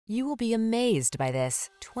You will be amazed by this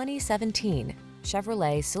 2017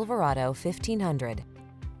 Chevrolet Silverado 1500.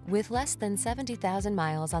 With less than 70,000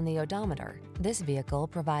 miles on the odometer, this vehicle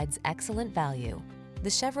provides excellent value. The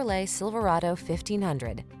Chevrolet Silverado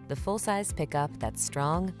 1500, the full-size pickup that's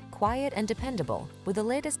strong, quiet, and dependable, with the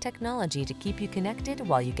latest technology to keep you connected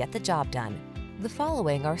while you get the job done. The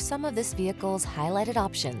following are some of this vehicle's highlighted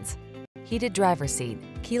options: heated driver's seat,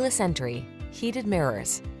 keyless entry, heated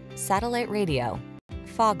mirrors, satellite radio,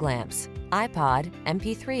 fog lamps, iPod,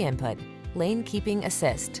 MP3 input, lane keeping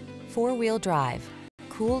assist, four-wheel drive,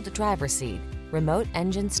 cooled driver's seat, remote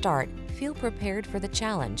engine start. Feel prepared for the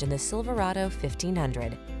challenge in the Silverado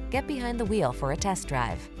 1500. Get behind the wheel for a test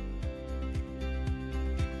drive.